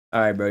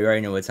Alright, bro, you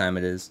already know what time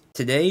it is.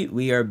 Today,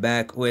 we are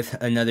back with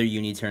another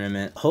uni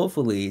tournament.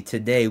 Hopefully,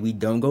 today we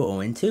don't go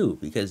 0-2,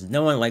 because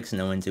no one likes an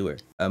 0-2er.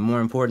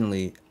 More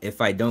importantly,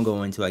 if I don't go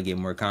 0-2, I get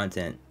more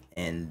content,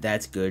 and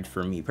that's good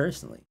for me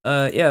personally.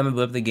 Yeah, I'm gonna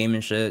blow up the game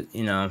and shit,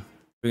 you know,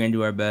 we're gonna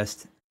do our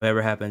best.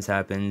 Whatever happens,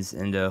 happens,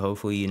 and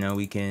hopefully, you know,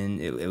 we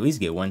can at least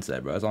get one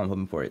set, bro. That's all I'm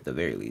hoping for at the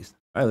very least.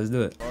 Alright, let's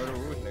do it.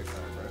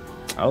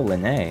 Oh,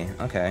 Lene,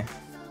 okay.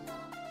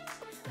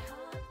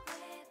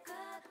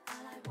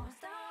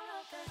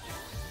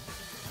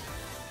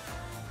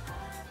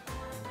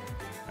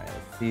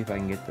 See if I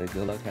can get the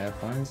good luck have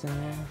fun in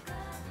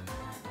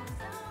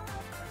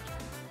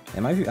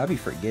there. I'll be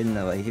forgetting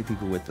to like hit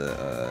people with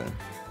the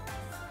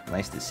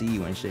nice to see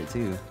you and shit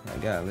too.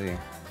 Like golly.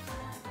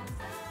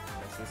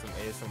 Let's do some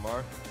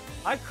ASMR.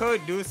 I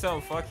could do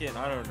some fucking,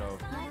 I don't know,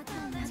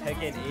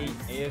 Tekken 8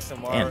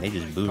 ASMR. Damn, they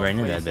just blew right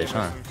into that bitch,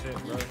 huh? Shit,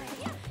 I'm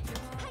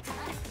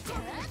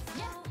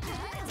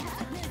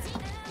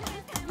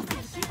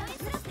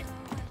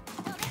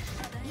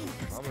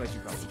gonna let you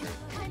concentrate.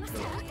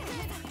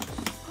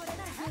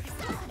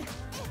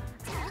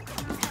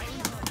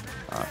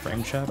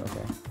 Frame trap?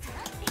 Okay.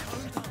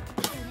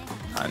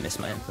 I missed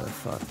my input,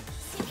 fuck.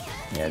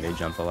 Yeah, they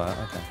jump a lot,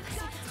 okay.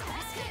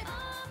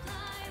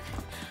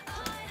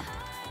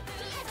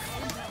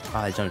 Oh,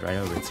 I jumped right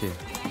over it too.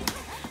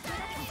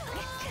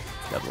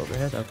 Double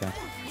overhead? Okay.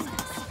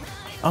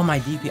 Oh, my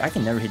DP. I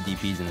can never hit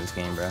DPs in this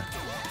game, bro.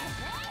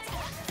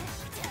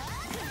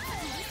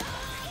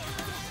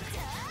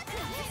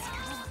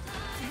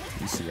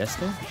 You see this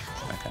thing?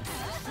 Okay.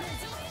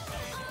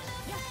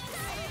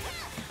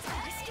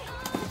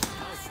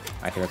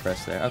 I could have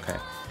pressed there. Okay.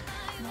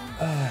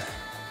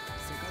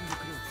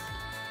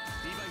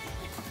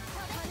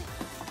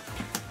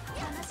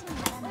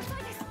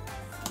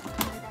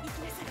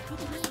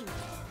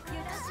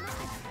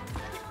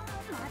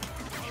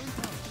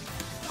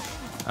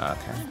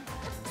 Okay.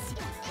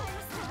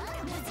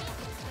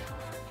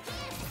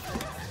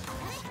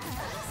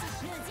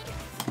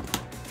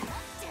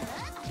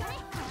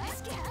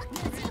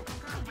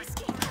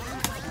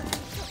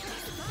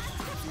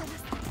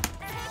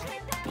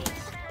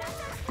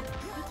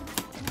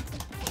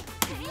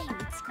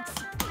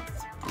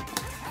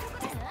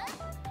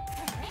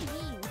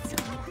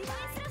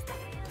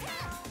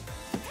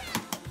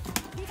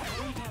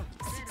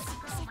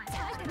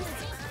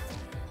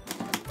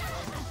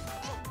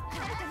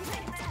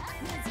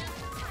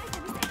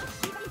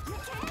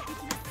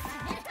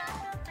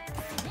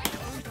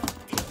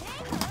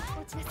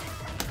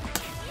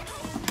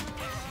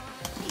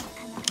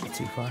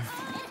 Too far.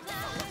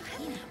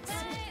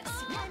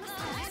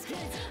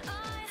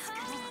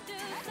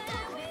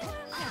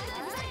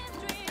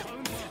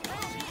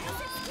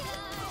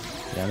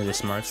 Down to the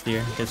smart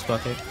steer, gets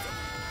bucket.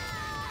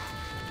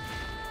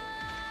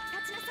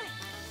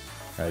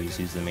 I'll just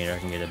use the meter, I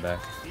can get it back.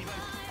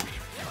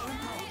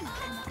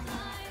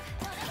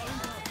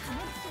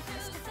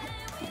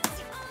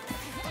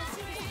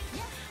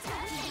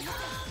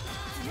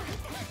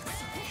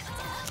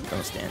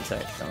 Don't stand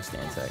tight, don't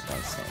stand tight,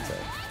 don't stand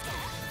tight.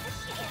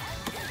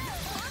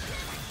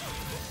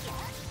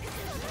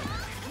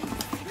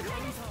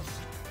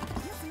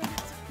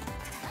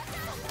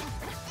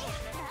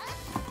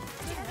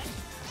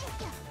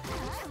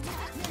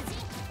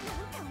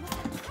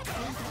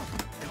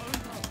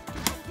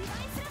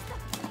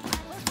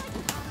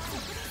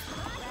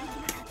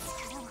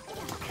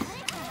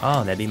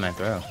 Oh, that'd be my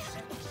throw.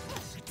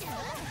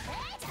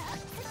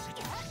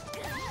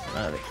 I'm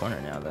out of the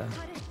corner now, though.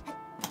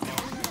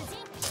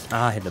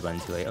 Ah, I hit the button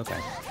too late. Okay.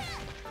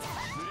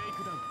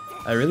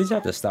 I really just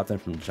have to stop them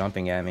from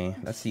jumping at me.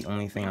 That's the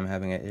only thing I'm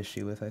having an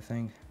issue with, I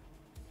think.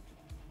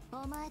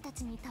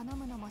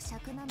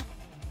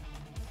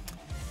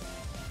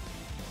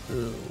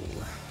 Ooh.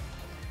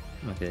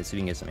 Okay, so we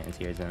can get some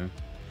anti-airs in.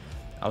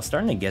 I was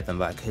starting to get them,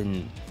 but I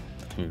couldn't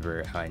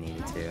convert how I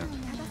needed to.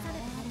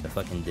 The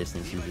fucking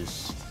distance is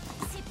just...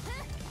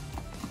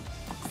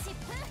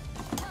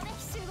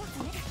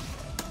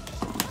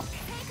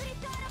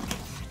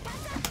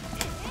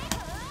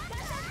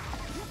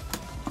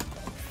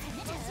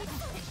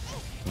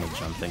 I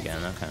jumped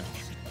again, okay.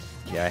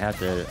 Yeah,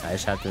 I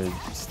just have to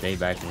stay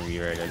back and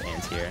rewrite an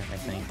anti-air, I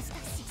think.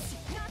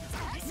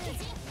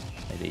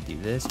 Like they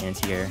do this,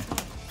 anti-air.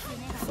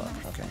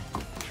 Fuck, okay.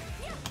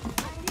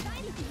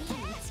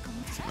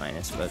 It's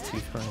minus about 2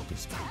 for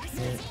this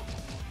hit.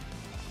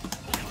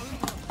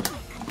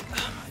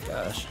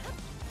 Gosh.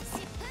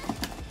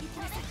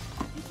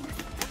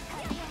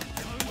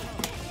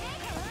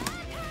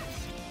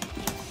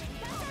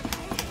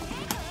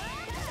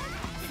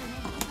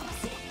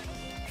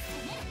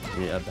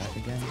 Get it up back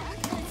again.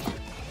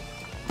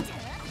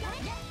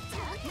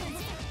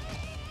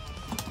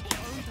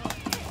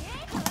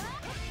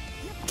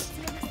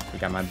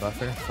 Forgot my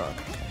buffer? Fuck.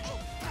 Okay.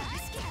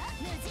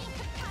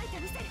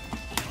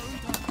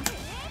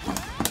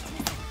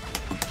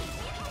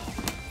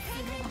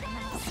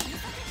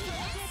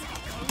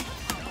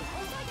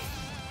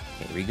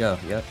 Here we go,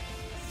 yep.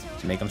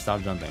 Just make them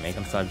stop jumping, make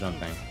them stop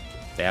jumping.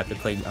 If they have to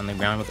play on the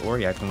ground with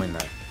Ori, I can win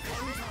that.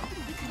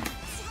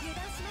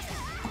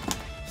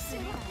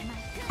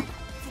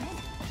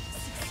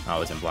 I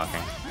wasn't blocking.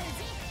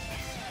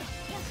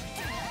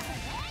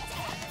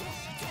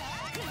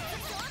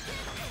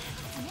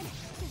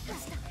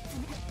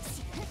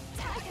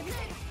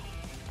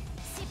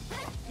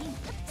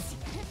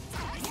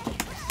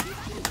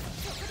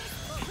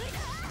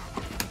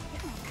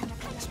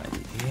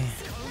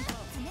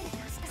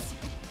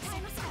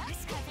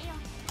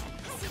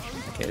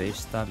 Okay, they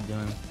stopped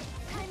doing the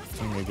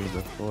thing they did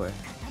before.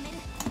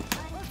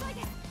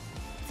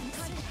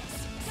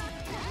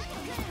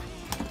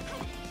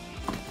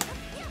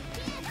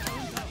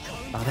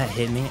 Oh, that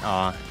hit me?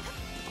 Aw.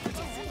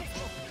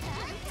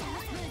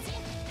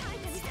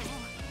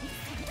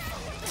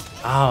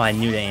 Oh, I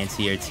knew the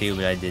anti-air too,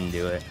 but I didn't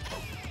do it.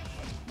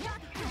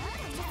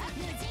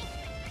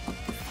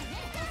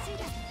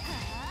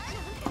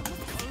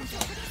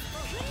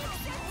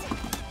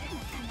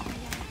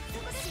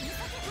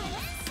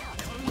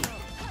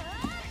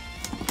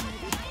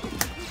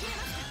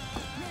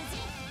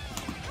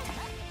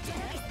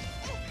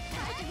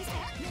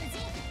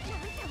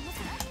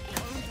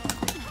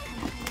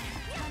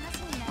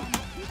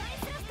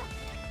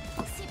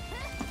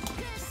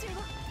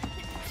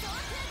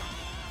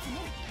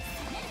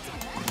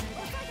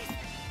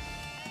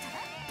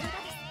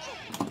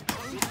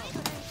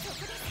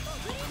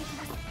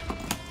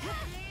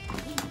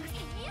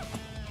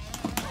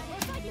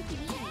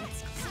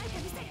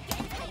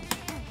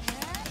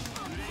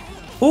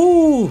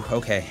 Ooh,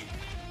 okay.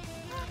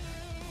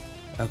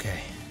 Okay.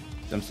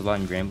 Jumps a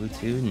lot in Grand Blue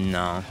too?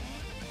 No.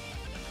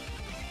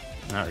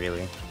 Not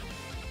really.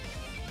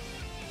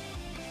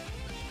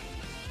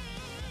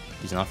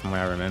 He's not from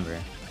what I remember.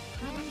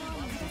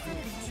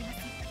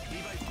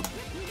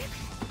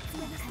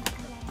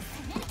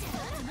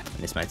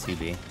 This my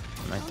 2B.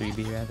 My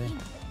 3B rather.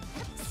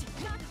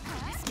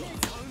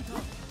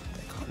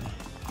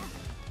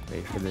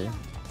 Wait for the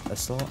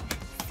assault.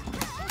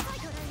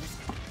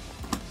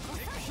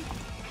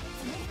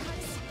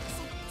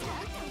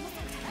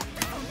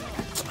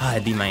 Ah, I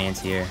beat my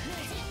anti-air.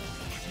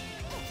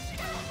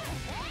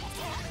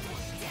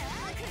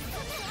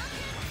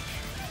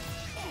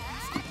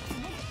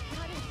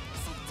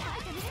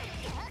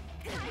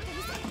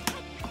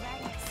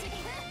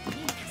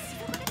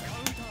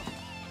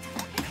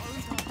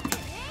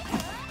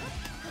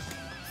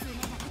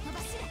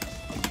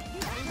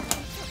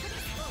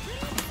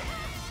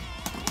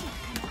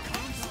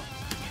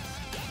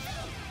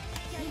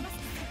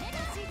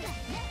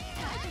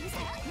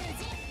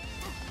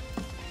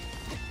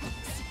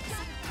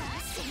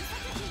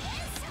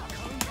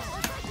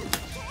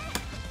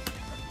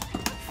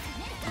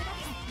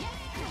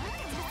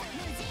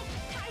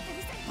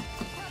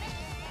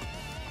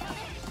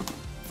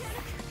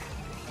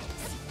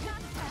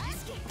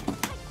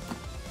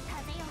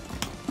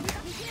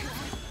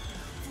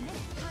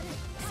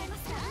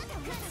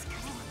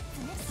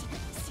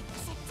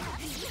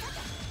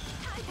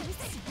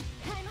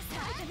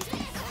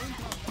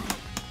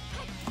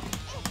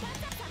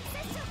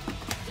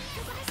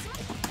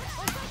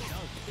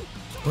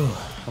 Whew,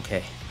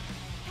 okay.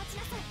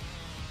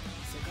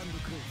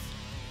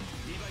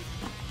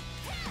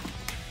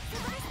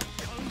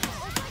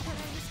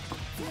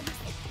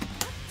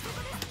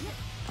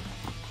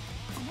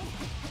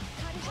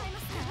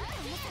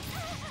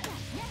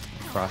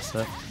 Cross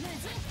up.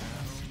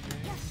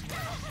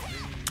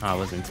 Oh, I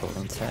wasn't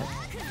total tech.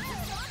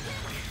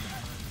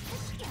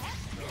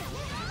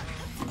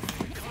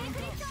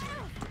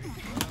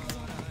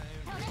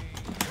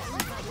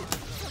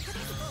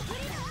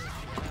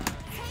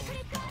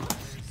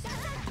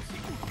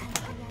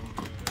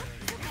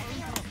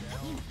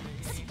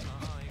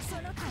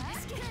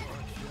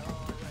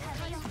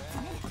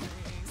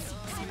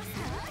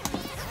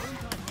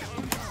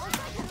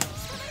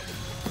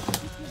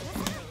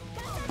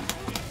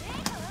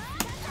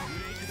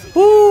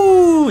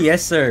 Woo!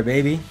 Yes, sir,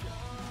 baby.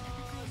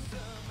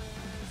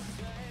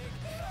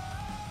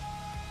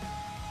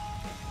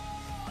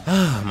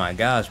 Oh my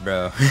gosh,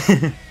 bro.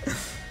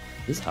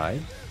 This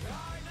Hyde?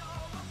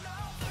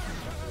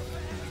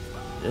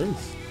 It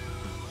is.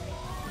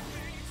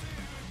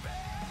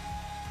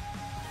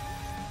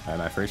 Alright,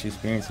 my first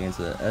experience against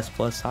the S+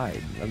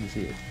 Hyde. Love to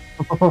see it.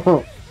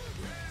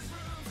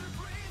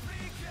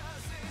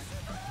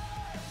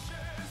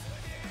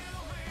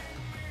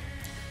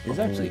 It's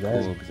actually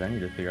cool because I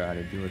need to figure out how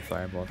to do with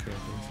fireball characters.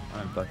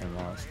 I'm fucking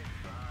lost.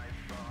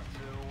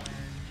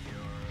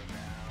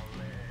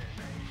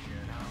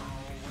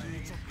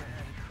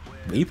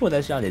 But he put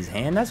that shot in his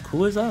hand, that's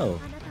cool as hell.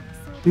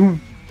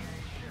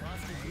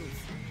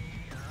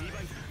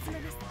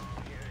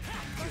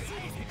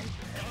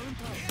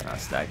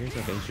 Stackers,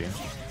 okay, sure.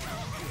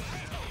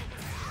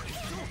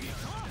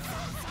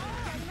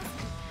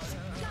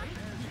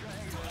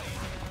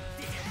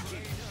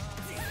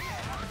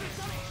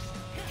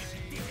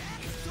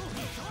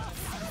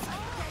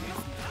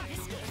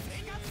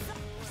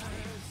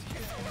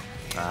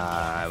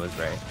 I was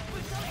right.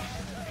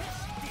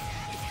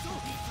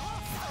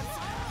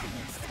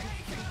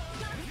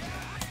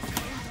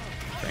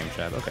 Frame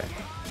trap, okay.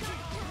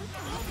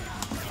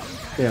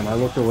 Damn, I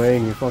looked away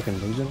and you fucking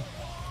losing.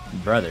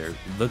 Brother,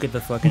 look at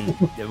the fucking.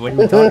 What are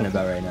we talking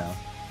about right now?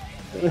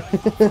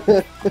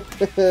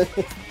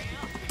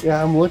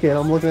 Yeah, I'm looking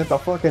at the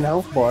fucking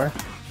health bar.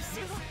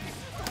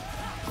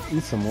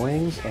 Eat some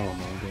wings? Oh my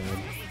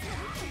god.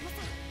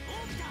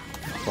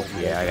 Oh,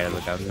 yeah, I gotta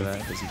look out for that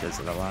because he does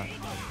it a lot.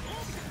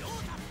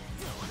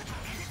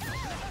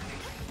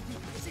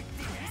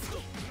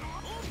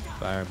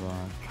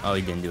 Fireball. Oh,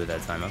 he didn't do it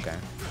that time. Okay.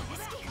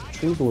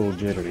 Stream's a little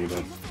jittery,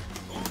 but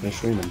they're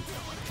streaming.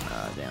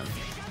 Ah, damn.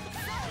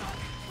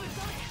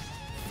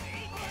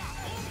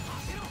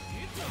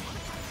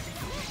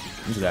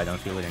 Usually I don't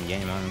feel it in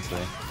game,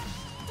 honestly.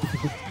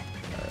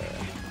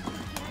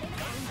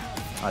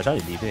 I tried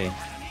to DP.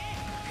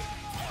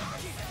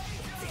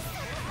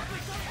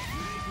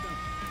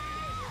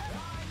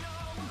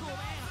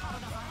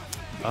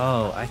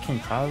 Oh, I can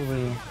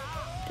probably.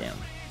 Damn.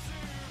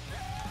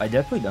 I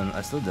definitely don't.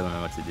 I still don't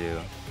know what to do.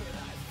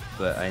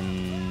 But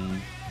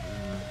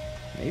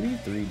maybe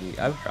 3D.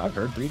 I've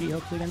heard 3D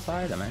helps against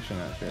Hyde. I'm actually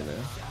not sure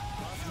though.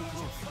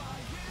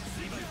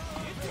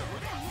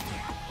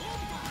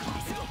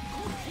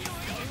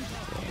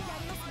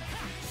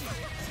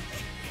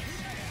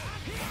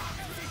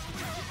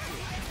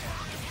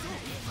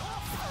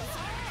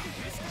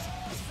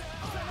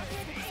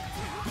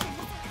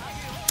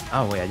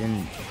 Oh wait, I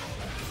didn't.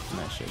 I'm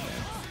not sure then.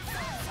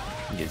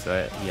 Okay,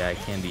 so yeah, I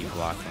can be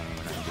blocking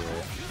when I do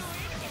it.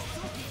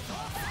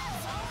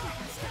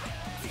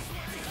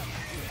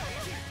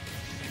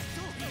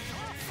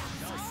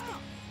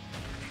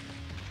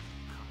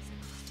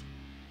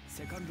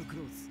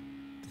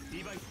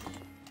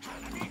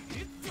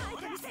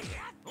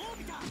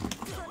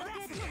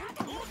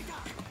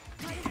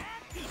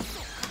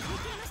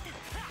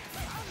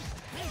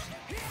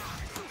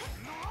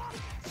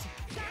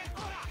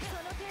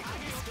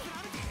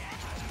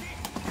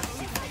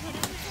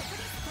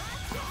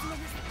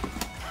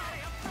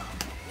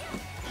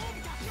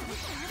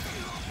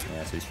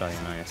 Yeah, so he's probably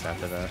minus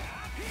after that.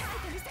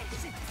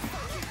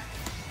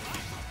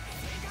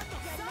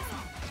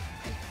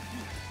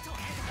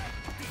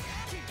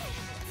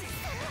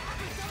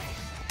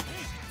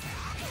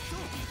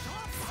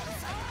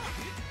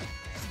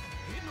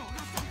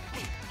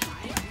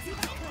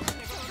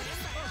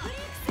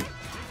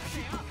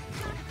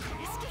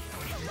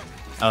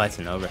 Oh, that's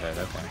an overhead,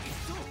 okay.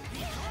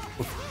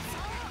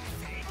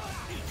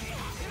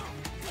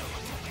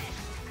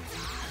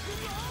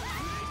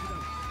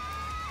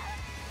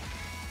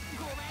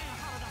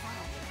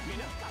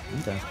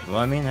 Okay. Well,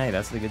 I mean, hey,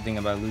 that's the good thing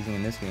about losing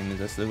in this game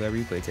is I still got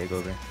replay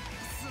takeover.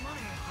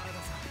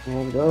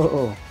 Let's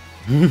go.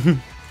 Who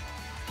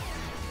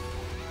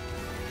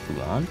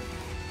on?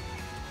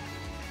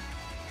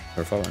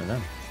 Or following of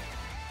them?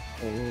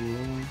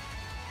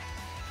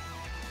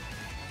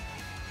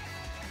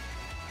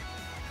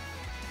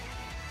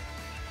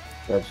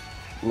 That's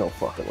no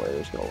fucking way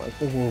there's no life.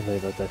 There's no way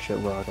that that shit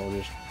rock. I'll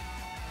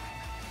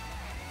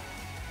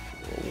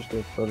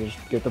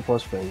just get the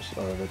plus frames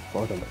out of it.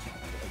 Fuck them.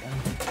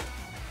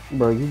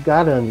 Bro, you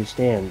gotta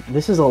understand.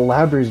 This is a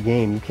Labbers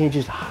game. You can't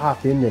just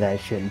hop into that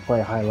shit and play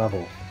high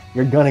level.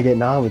 You're gonna get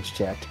knowledge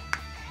checked.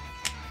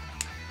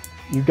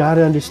 You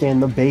gotta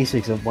understand the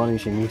basics of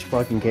punishing each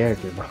fucking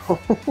character, bro.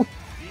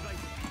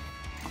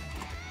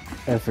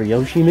 And for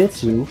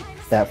Yoshimitsu,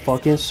 that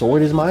fucking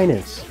sword is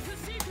minus.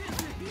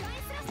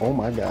 Oh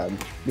my god.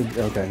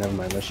 Okay, never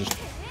mind. Let's just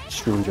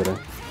stream jitter.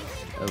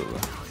 Oh.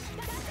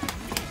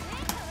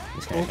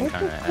 This guy What the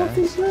kind of fuck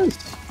is ass.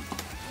 this?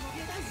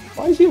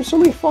 Why does he have so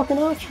many fucking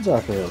options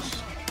after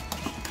this?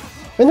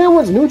 And that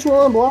one's neutral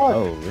on block.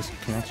 Oh, this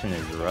connection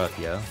is rough,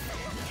 yo.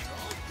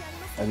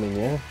 I mean,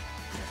 yeah.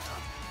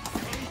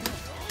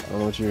 I don't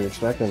know what you're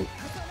expecting.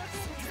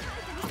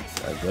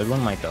 A good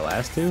one like the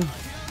last two?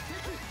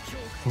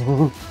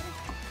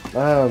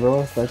 Ah,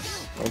 bro,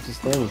 that's his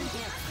thing.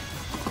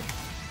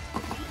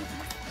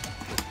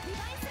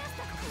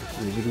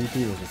 Was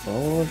it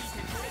follow?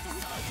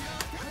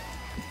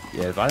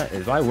 Yeah,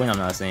 if I win, I'm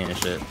not saying this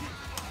shit.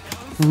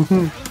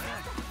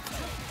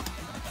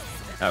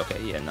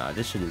 Okay, yeah, nah,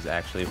 this shit is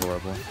actually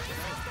horrible.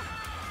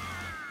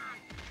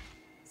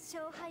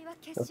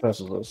 How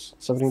fast is this?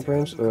 17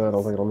 frames? I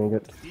don't think it'll make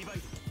it.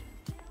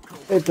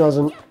 It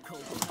doesn't.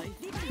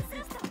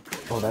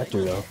 Oh, that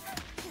dude though.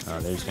 Oh,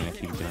 they're just gonna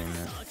keep doing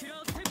that.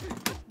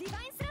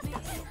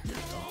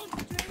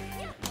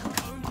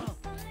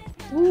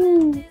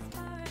 Woo!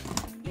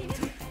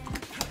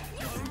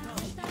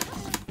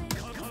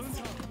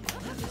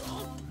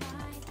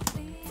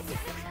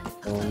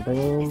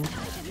 Bang.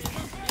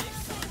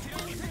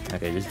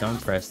 Okay, just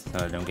don't press.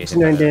 Don't get hit.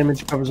 69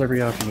 damage covers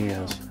every option he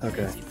has.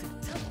 Okay.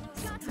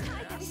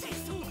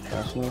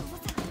 Possible.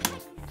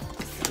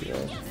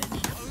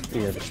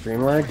 Yeah, the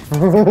stream lag.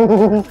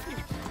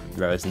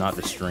 Bro, it's not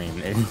the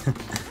stream.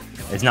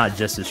 It's not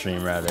just the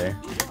stream, rather.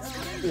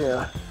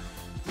 Yeah.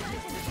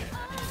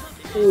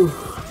 Ooh.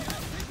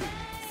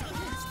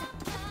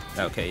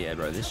 Okay, yeah,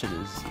 bro, this shit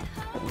is.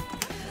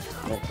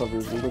 That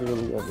covers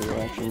literally every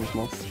action this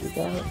monster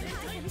got.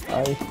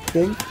 I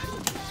think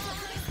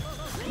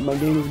my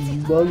game is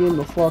bugging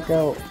the fuck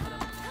out.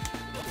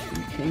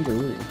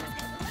 kangaroo.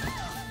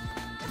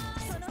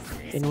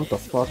 You know what the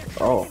fuck?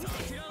 Oh.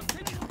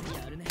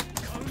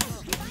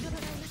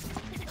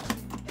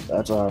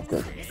 That's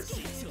good.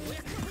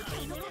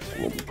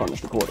 We'll be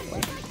punished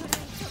accordingly.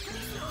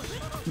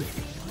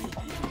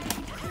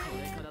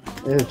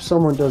 If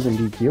someone doesn't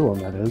DQ him,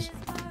 that is.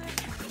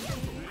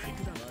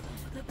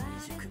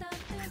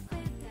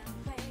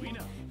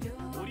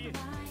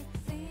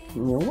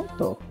 Yeah, what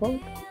the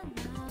fuck?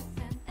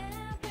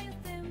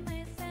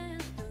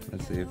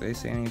 Let's see, if they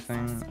say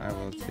anything, I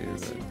will too,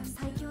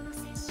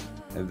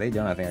 but if they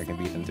don't, I think I can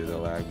beat them through the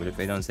lag, but if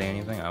they don't say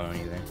anything, I won't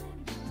either.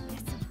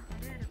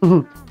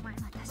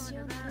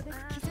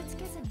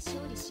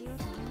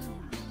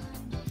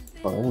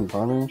 Oh, they didn't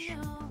punish?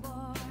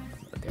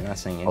 But they're not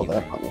saying Oh, anything.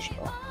 that punished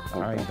though.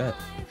 Alright, bet.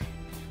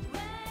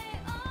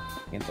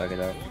 You can fuck it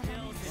up.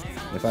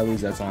 If I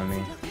lose, that's on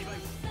me.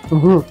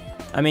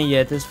 I mean, yeah,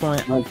 at this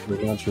point... Not true,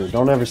 not true.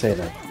 Don't ever say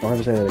that. Don't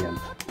ever say that again.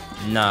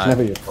 Nah. It's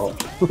never your fault.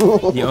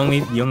 the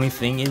only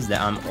thing is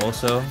that I'm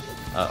also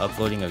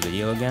uploading a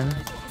video again.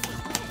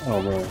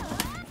 Oh, man.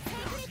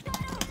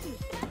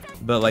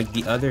 But like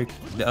the other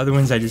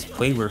ones I just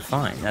played were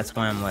fine. That's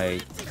why I'm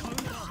like...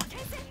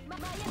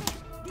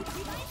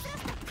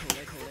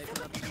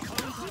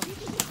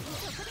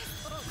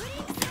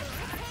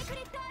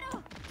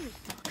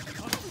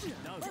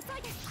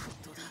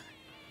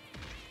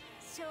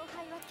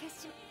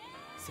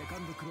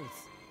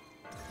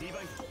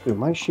 Dude,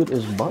 my shit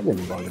is bugging.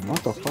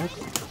 What the fuck?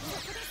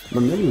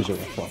 The menus are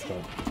fucked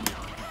up.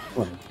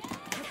 What?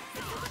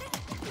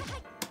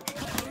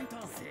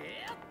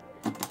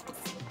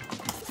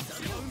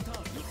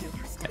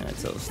 Yeah,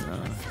 that's so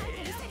snow.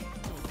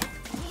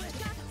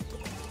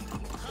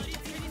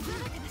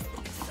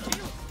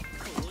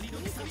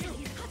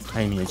 I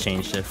didn't mean to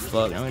change shift.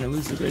 Fuck, I'm gonna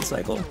lose the grid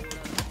cycle.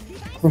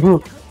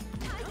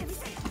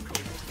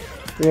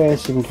 Yeah,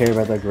 she didn't care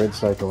about that grid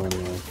cycle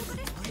anyway.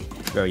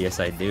 Bro, yes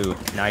I do.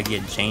 Now I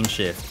get chain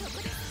shift.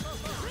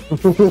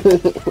 What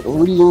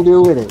are you gonna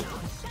do with it?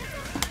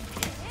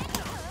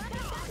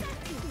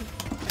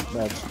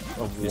 That's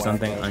Do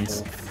something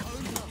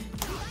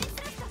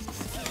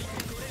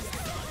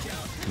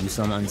do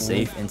some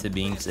unsafe into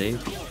being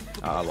safe.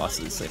 I lost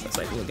the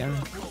cycle again.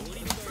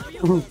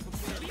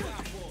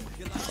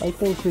 I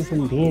think he's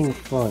been being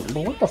fun.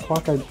 But what the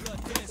fuck?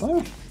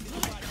 What?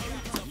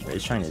 Wait,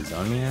 he's trying to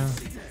zone me now?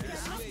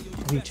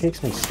 He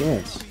takes my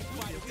stance.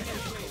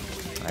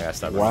 I gotta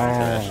stop running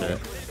into that shit.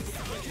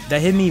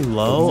 That hit me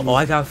low? Oh,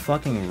 I got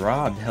fucking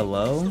robbed.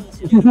 Hello?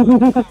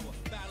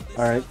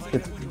 Alright,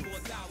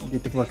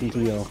 get the fucking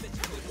TO.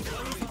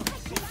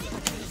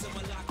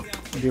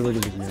 Get rid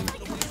of it, man.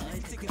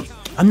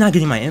 I'm not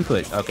getting my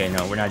input. Okay,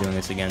 no, we're not doing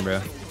this again, bro.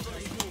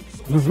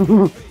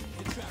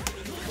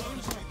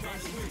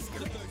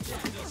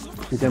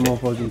 Get that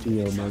motherfucking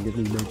TO, man. Get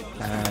me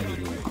out of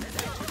here.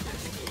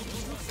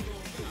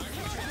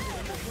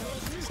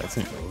 So that's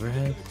an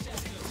overhead?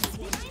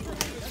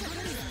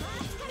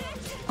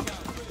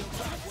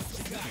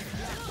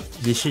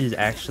 This shit is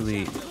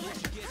actually...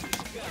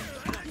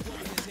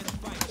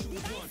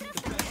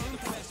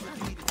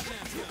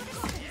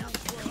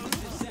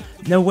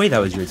 No way that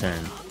was your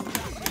turn.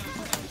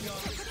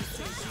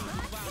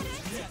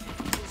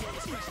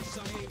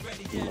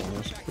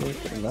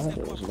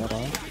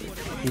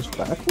 He's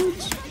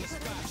backwards?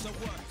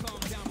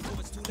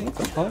 What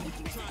the fuck?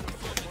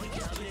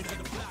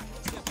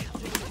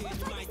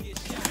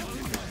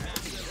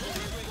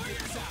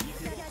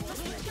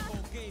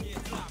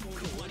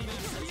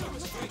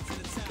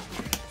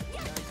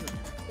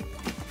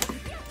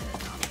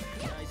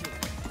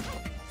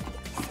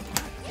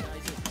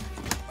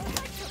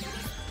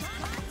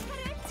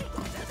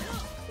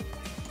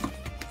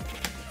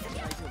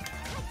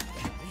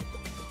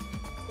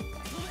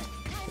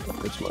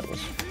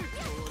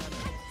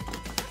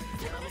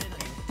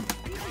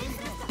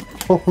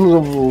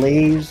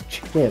 Lay's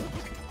chip.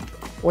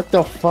 What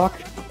the fuck?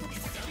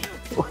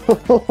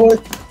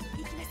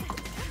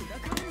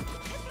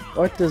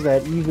 What does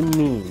that even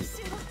mean?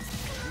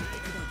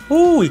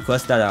 Ooh, we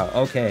clutched that out.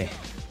 Okay.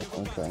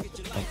 Okay.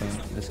 Okay,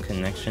 this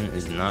connection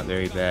is not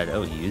very bad.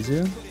 Oh,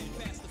 Yuzu?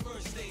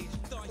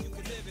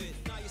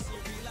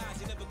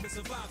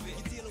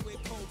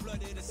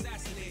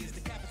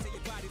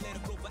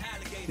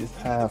 You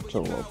have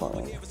to rope on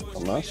it.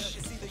 Unless...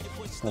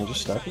 Can I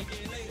just stack it?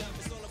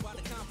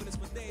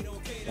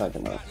 I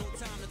cannot.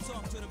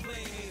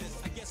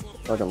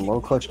 Fucking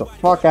low clutch the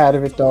fuck out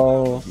of it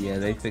though. Yeah,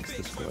 they fixed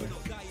the score.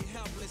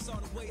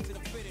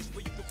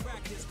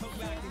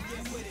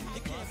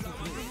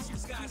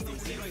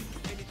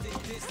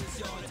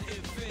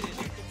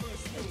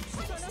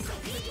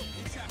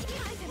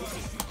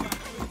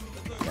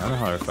 Yeah, I don't know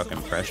how their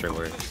fucking pressure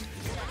works.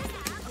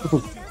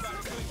 Oh,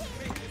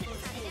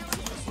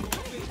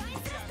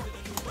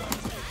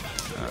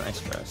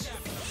 nice press.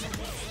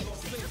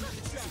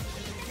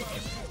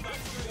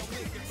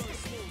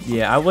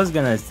 Yeah, I was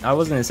gonna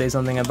say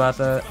something about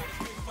that.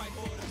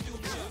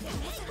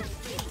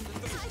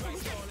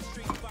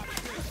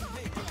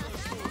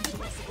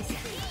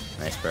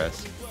 Nice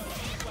press.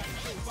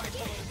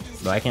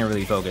 But I can't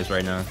really focus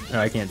right now.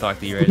 I can't talk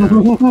to you right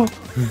now.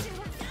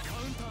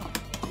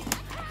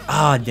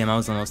 Ah, damn, I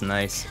was almost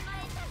nice.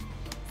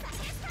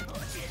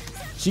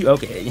 Shoot,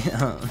 okay.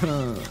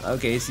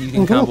 Okay, so you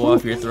can combo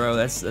off your throw.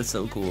 That's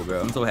so cool,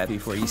 bro. I'm so happy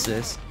for you,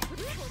 sis.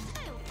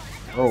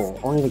 Oh,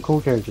 only the cool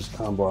characters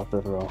combo off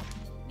the throw.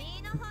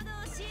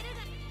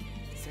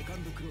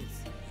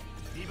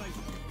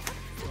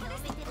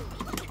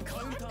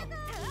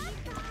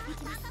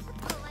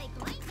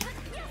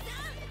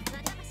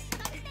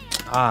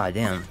 Ah,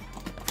 damn.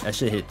 That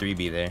shit hit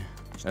 3B there.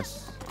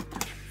 That's...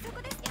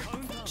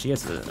 She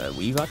has a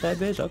weave out that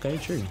bitch? Okay,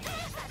 true.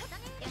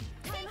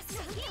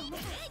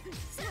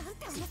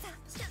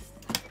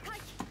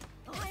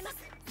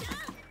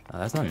 Oh,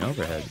 that's not an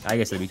overhead. I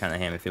guess it'd be kind of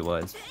ham if it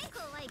was.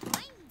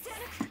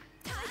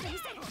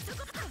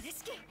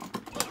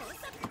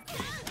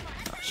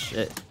 Oh,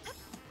 shit.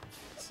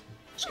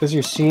 It's because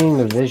you're seeing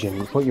the vision.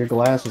 You put your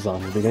glasses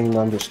on, you're beginning to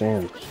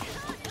understand.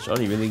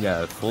 Shorty really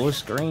got full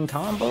screen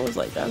combos?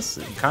 Like, that's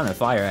kind of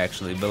fire,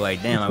 actually. But,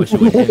 like, damn, I wish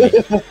it would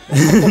hit me.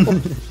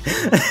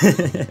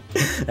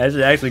 That's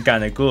actually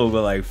kind of cool,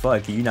 but, like,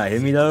 fuck, can you not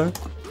hit me, though?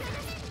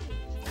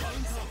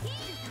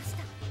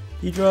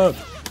 He dropped.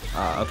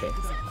 Ah, okay.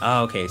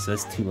 Oh, okay, so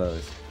that's 2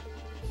 lows.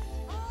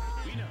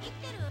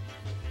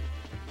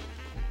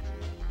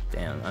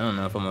 Damn, I don't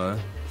know if I'm gonna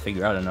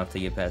figure out enough to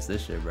get past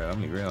this shit, bro. I'll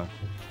be real.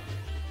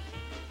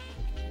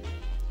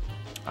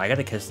 I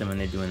gotta catch them when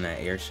they're doing that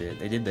air shit.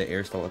 They did the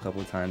air stall a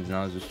couple times, and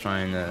I was just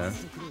trying to,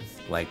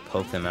 like,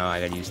 poke them out. I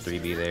gotta use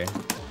 3B there,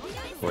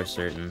 for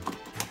certain.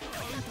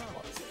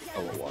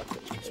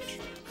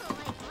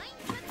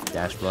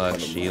 Dash block,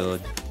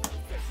 shield.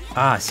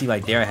 Ah, see,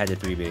 like, there I had the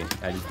 3B.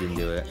 I just didn't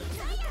do it.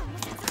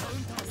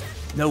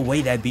 No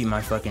way that beat my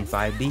fucking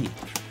 5B.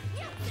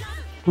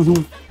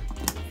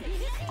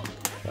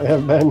 I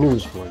have bad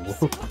news for you.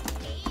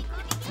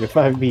 Your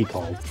 5B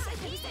call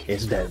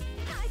is dead.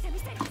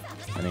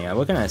 I mean,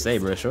 what can I say,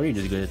 bro? Shorty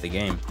just good at the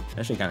game.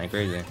 That shit kind of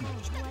crazy.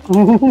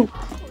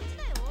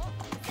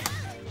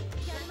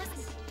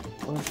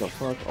 What the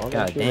fuck? All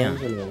God damn.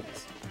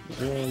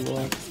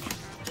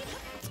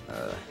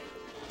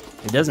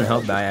 It doesn't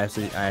help that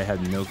I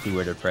have no clue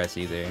where to press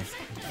either.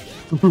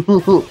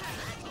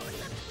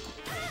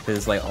 Cause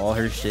it's like all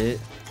her shit,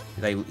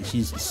 like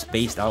she's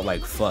spaced out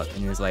like fuck,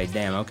 and it's like,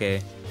 damn,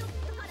 okay,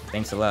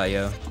 thanks a lot,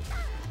 yo.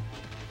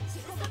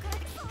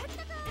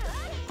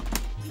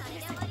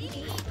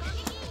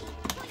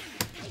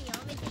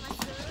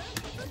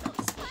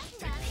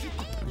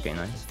 Okay,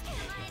 nice.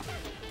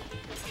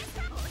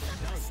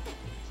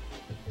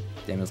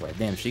 Damn, it's like,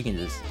 damn, she can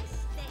just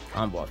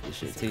combo off this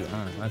shit too,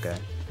 huh? Okay.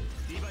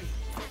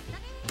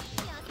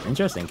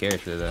 Interesting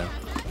character though,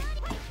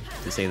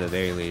 to say the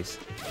very least.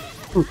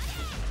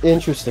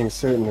 Interesting,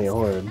 certainly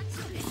hard.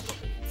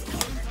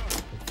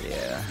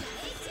 Yeah.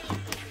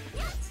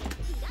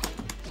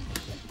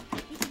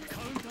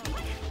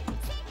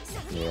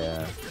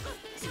 Yeah.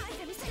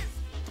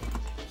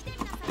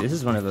 This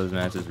is one of those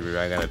matches where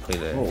I gotta play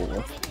the...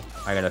 Oh.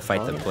 I gotta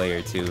fight the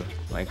player too,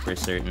 like for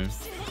certain.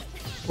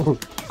 Cause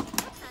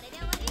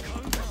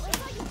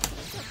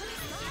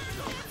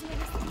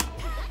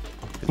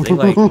they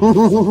like...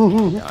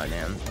 Oh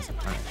damn, that's a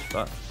kind of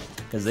fuck.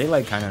 Cause they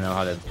like kind of know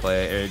how to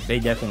play, or they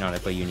definitely know how to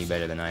play Uni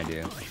better than I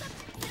do.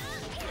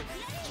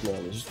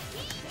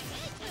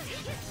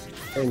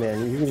 Hey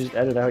man, you can just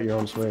edit out your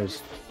own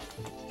swears.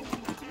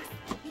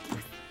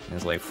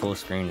 It's like full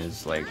screen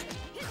is like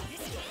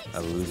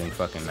a losing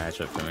fucking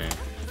matchup for me.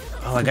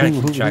 Oh, I gotta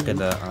keep track of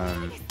the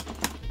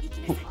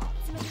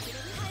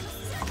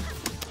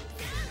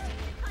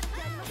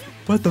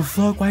What the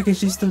fuck? Why can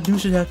she still do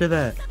shit after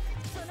that?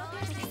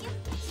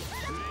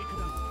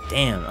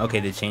 Damn. Okay,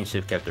 the chain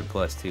shift kept her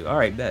plus 2. All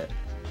right, bet.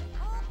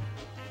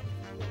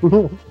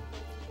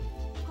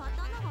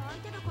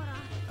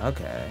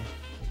 Okay.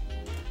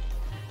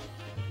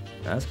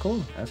 That's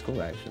cool. That's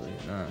cool, actually.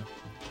 No,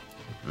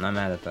 I'm not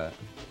mad at that.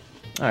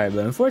 All right,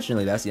 but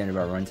unfortunately, that's the end of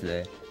our run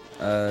today.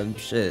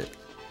 Shit.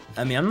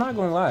 I mean, I'm not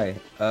gonna lie.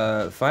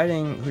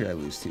 Fighting, who did I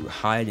lose to?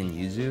 Hyde and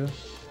Yuzu.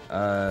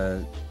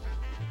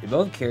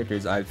 Both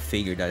characters I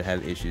figured I'd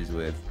have issues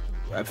with,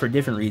 for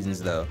different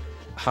reasons though.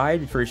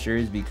 Hyde for sure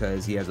is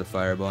because he has a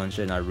fireball and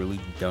shit, and I really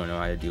don't know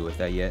how to deal with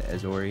that yet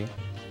as Ori.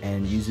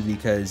 And Yuzu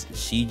because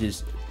she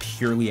just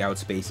purely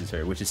outspaces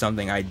her, which is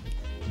something I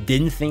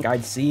didn't think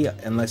I'd see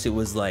unless it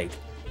was like,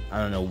 I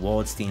don't know,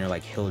 Waldstein or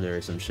like Hilda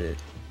or some shit.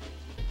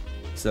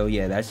 So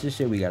yeah, that's just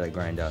shit we gotta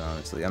grind out,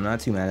 honestly. I'm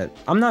not mad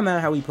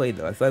at how we played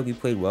though. I feel like we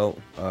played well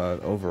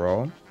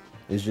overall.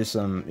 It's just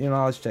some, you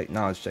know,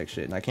 knowledge check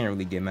shit, and I can't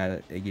really get mad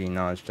at getting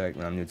knowledge checked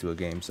when I'm new to a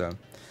game. So,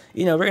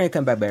 you know, we're gonna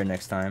come back better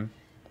next time.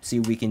 See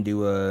if we can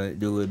do a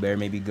little better.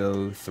 Maybe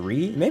go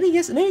 3. Maybe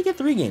get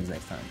 3 games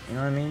next time. You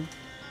know what I mean?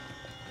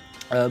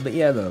 But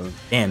yeah, though,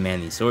 damn man,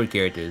 these sword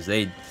characters,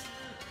 they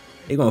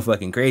going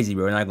fucking crazy,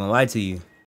 bro. I'm not gonna lie to you.